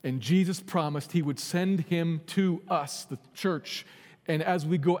 And Jesus promised He would send Him to us, the church. And as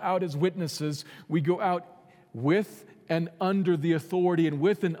we go out as witnesses, we go out with and under the authority and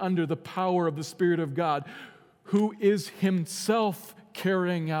with and under the power of the Spirit of God, who is Himself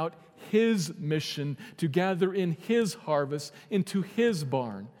carrying out His mission to gather in His harvest into His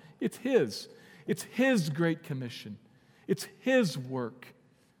barn. It's His. It's His great commission. It's His work.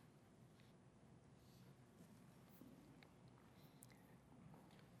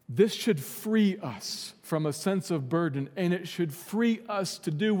 This should free us from a sense of burden, and it should free us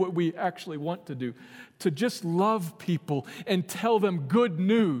to do what we actually want to do, to just love people and tell them good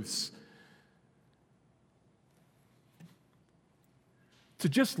news. To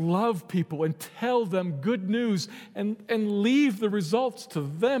just love people and tell them good news and leave the results to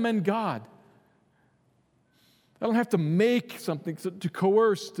them and God. I don't have to make something, to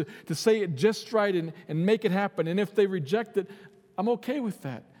coerce, to say it just right and make it happen. And if they reject it, I'm okay with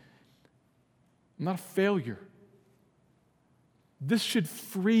that. I'm not a failure. This should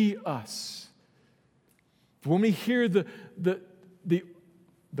free us. When we hear the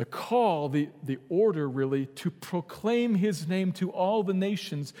call, the order really, to proclaim His name to all the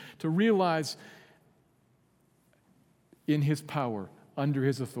nations, to realize in His power, under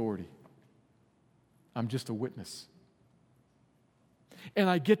His authority, I'm just a witness. And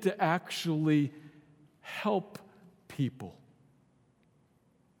I get to actually help people.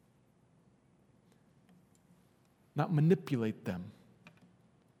 Not manipulate them,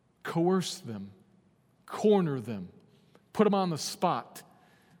 coerce them, corner them, put them on the spot.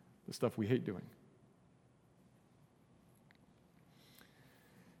 The stuff we hate doing.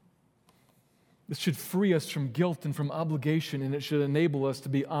 This should free us from guilt and from obligation, and it should enable us to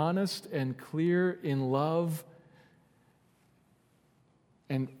be honest and clear in love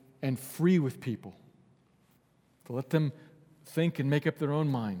and free with people. To let them think and make up their own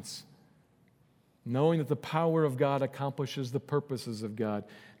minds, knowing that the power of God accomplishes the purposes of God,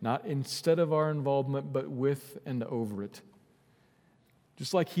 not instead of our involvement, but with and over it.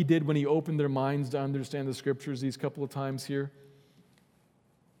 Just like He did when He opened their minds to understand the Scriptures these couple of times here.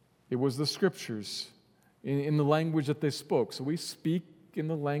 It was the Scriptures in the language that they spoke. So we speak in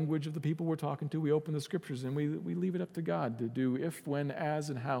the language of the people we're talking to. We open the Scriptures and we leave it up to God to do if, when, as,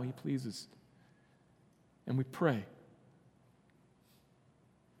 and how He pleases. And we pray.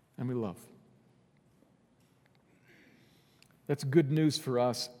 And we love. That's good news for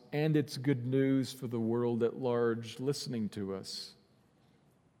us, and it's good news for the world at large listening to us.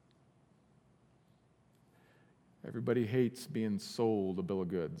 Everybody hates being sold a bill of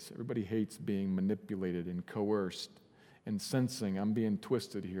goods. Everybody hates being manipulated and coerced and sensing I'm being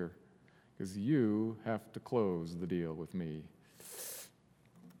twisted here because you have to close the deal with me.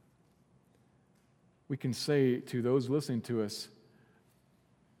 We can say to those listening to us,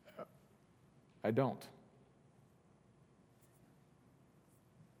 I don't.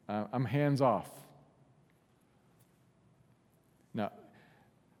 I'm hands off. Now,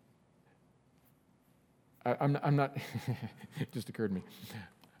 I'm not, it just occurred to me.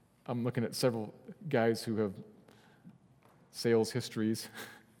 I'm looking at several guys who have sales histories.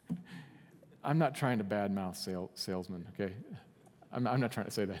 I'm not trying to badmouth salesmen, okay? I'm not trying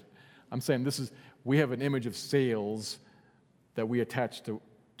to say that. I'm saying we have an image of sales that we attach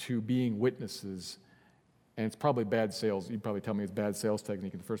to being witnesses, and it's probably bad sales. You'd probably tell me it's bad sales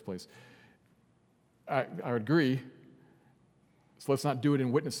technique in the first place. I would agree. So let's not do it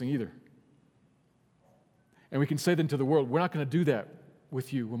in witnessing either. And we can say then to the world, we're not going to do that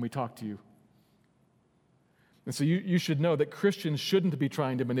with you when we talk to you. And so you should know that Christians shouldn't be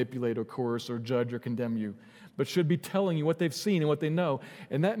trying to manipulate or coerce or judge or condemn you, but should be telling you what they've seen and what they know.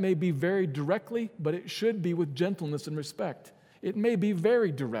 And that may be very directly, but it should be with gentleness and respect. It may be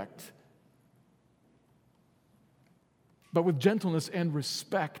very direct, but with gentleness and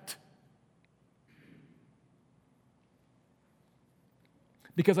respect.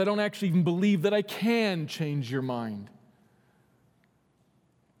 Because I don't actually even believe that I can change your mind.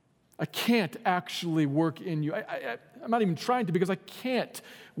 I can't actually work in you. I'm not even trying to, because I can't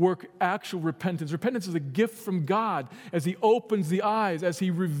work actual repentance. Repentance is a gift from God as He opens the eyes, as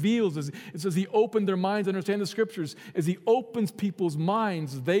He reveals, as He opened their minds to understand the Scriptures. As He opens people's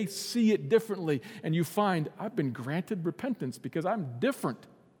minds, they see it differently. And you find, I've been granted repentance because I'm different.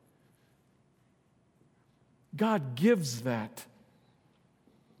 God gives that.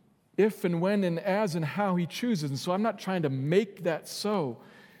 If and when and as and how He chooses. And so I'm not trying to make that so.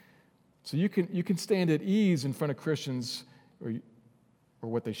 So you can stand at ease in front of Christians, or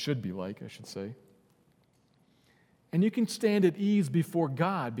what they should be like, I should say. And you can stand at ease before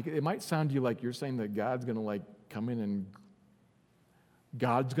God, because it might sound to you like you're saying that God's going to come in and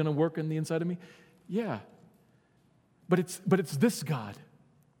God's going to work on the inside of me. Yeah. But it's this God.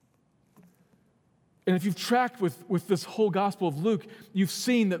 And if you've tracked with this whole Gospel of Luke, you've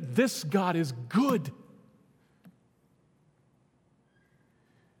seen that this God is good.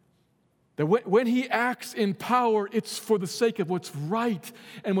 That when He acts in power, it's for the sake of what's right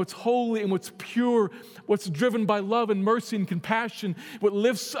and what's holy and what's pure, what's driven by love and mercy and compassion, what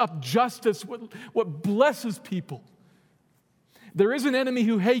lifts up justice, what blesses people. There is an enemy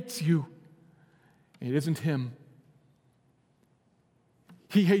who hates you, and it isn't him.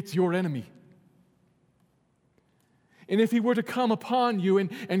 He hates your enemy. And if he were to come upon you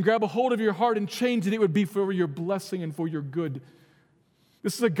and grab a hold of your heart and change it, it would be for your blessing and for your good.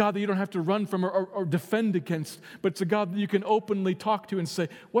 This is a God that you don't have to run from or defend against, but it's a God that you can openly talk to and say,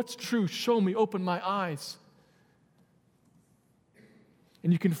 what's true? Show me, open my eyes.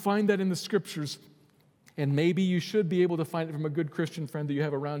 And you can find that in the Scriptures. And maybe you should be able to find it from a good Christian friend that you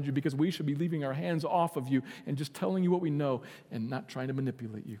have around you, because we should be leaving our hands off of you and just telling you what we know and not trying to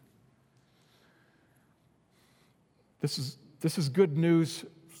manipulate you. This is good news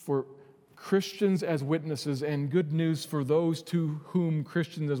for Christians as witnesses, and good news for those to whom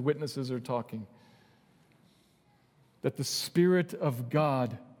Christians as witnesses are talking. That the Spirit of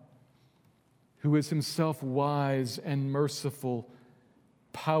God, who is Himself wise and merciful,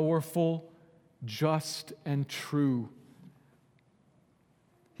 powerful, just, and true.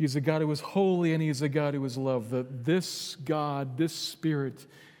 He's a God who is holy, and He's a God who is love. That this God, this Spirit,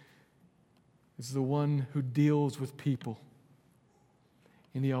 is the one who deals with people.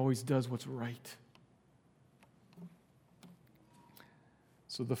 And He always does what's right.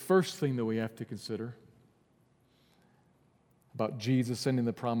 So the first thing that we have to consider about Jesus sending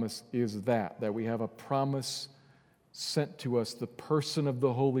the promise is that we have a promise sent to us, the person of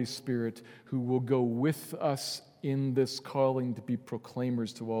the Holy Spirit, who will go with us in this calling to be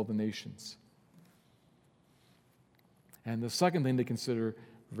proclaimers to all the nations. And the second thing to consider,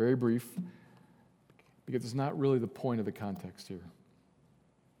 very brief, because it's not really the point of the context here.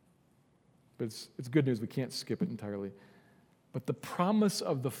 But it's good news, we can't skip it entirely. But the promise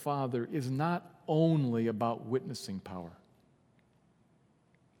of the Father is not only about witnessing power.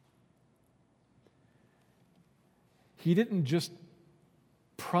 He didn't just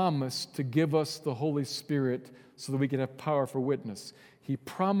promise to give us the Holy Spirit so that we could have power for witness. He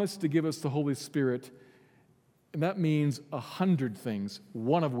promised to give us the Holy Spirit, and that means 100 things,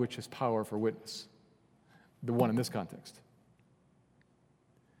 one of which is power for witness. The one in this context.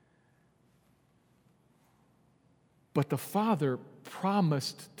 But the Father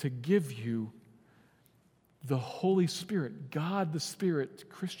promised to give you the Holy Spirit, God the Spirit,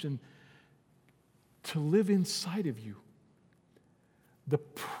 Christian, to live inside of you. The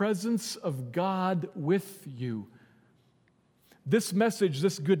presence of God with you. This message,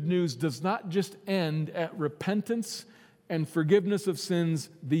 this good news, does not just end at repentance and forgiveness of sins,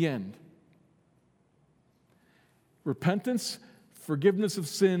 the end. Repentance, forgiveness of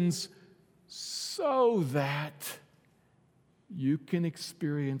sins, so that you can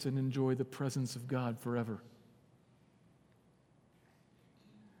experience and enjoy the presence of God forever.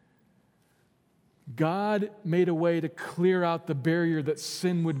 God made a way to clear out the barrier that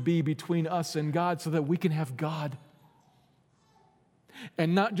sin would be between us and God so that we can have God.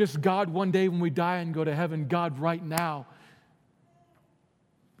 And not just God one day when we die and go to heaven, God right now.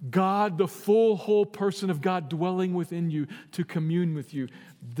 God, the full, whole person of God dwelling within you to commune with you.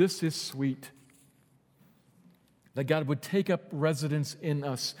 This is sweet. That God would take up residence in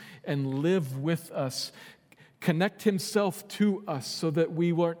us and live with us, connect Himself to us so that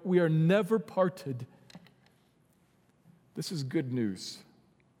we are never parted. This is good news.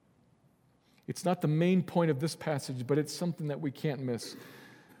 It's not the main point of this passage, but it's something that we can't miss.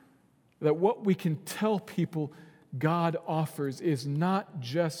 That what we can tell people God offers is not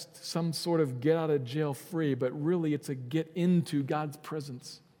just some sort of get out of jail free, but really it's a get into God's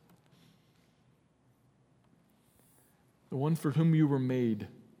presence. The one for whom you were made,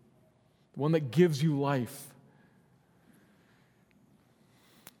 the one that gives you life,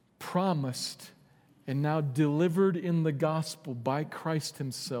 promised and now delivered in the gospel by Christ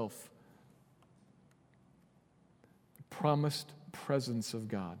himself. The promised presence of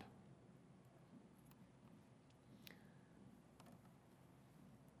God.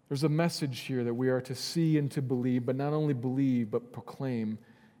 There's a message here that we are to see and to believe, but not only believe, but proclaim,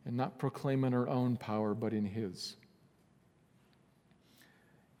 and not proclaim in our own power, but in His.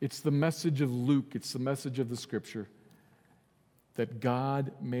 It's the message of Luke, it's the message of the Scripture, that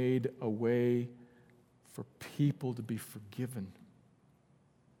God made a way for people to be forgiven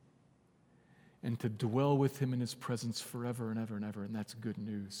and to dwell with Him in His presence forever and ever and ever, and that's good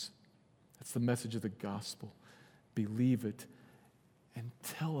news. That's the message of the gospel. Believe it and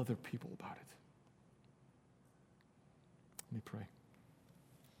tell other people about it. Let me pray.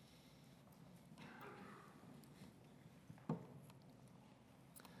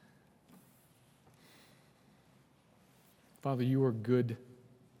 Father, you are good.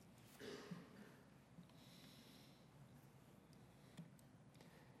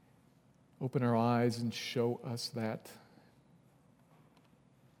 Open our eyes and show us that.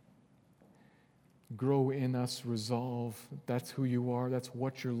 Grow in us resolve. That's who you are. That's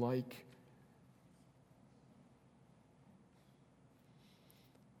what you're like.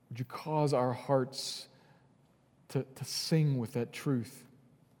 Would you cause our hearts to sing with that truth?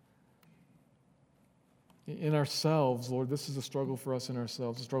 In ourselves, Lord, this is a struggle for us in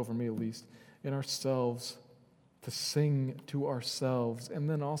ourselves, a struggle for me at least, in ourselves, to sing to ourselves and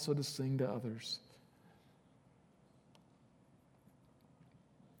then also to sing to others.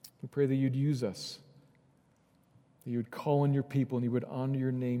 We pray that you'd use us, that you would call on your people and you would honor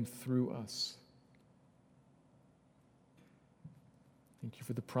your name through us. Thank you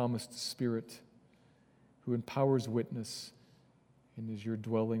for the promised Spirit who empowers witness and is your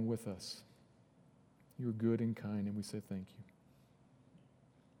dwelling with us. You're good and kind, and we say thank you.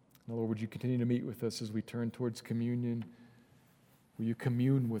 Now, Lord, would you continue to meet with us as we turn towards communion? Will you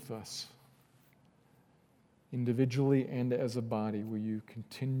commune with us individually and as a body? Will you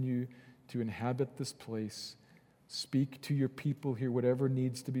continue to inhabit this place? Speak to your people here, whatever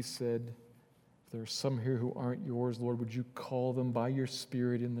needs to be said. If there are some here who aren't yours, Lord, would you call them by your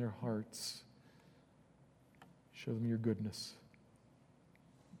Spirit in their hearts? Show them your goodness.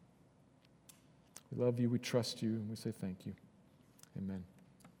 We love you, we trust you, and we say thank you. Amen.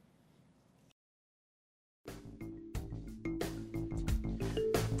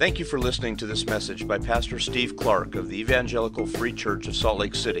 Thank you for listening to this message by Pastor Steve Clark of the Evangelical Free Church of Salt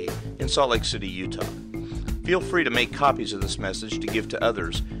Lake City in Salt Lake City, Utah. Feel free to make copies of this message to give to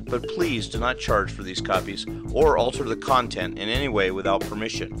others, but please do not charge for these copies or alter the content in any way without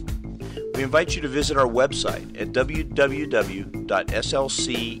permission. We invite you to visit our website at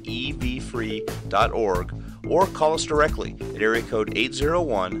www.slcevfree.org or call us directly at area code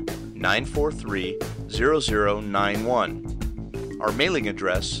 801-943-0091. Our mailing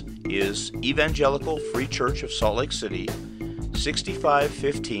address is Evangelical Free Church of Salt Lake City,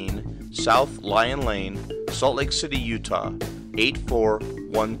 6515 South Lion Lane, Salt Lake City, Utah,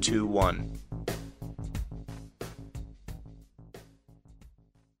 84121.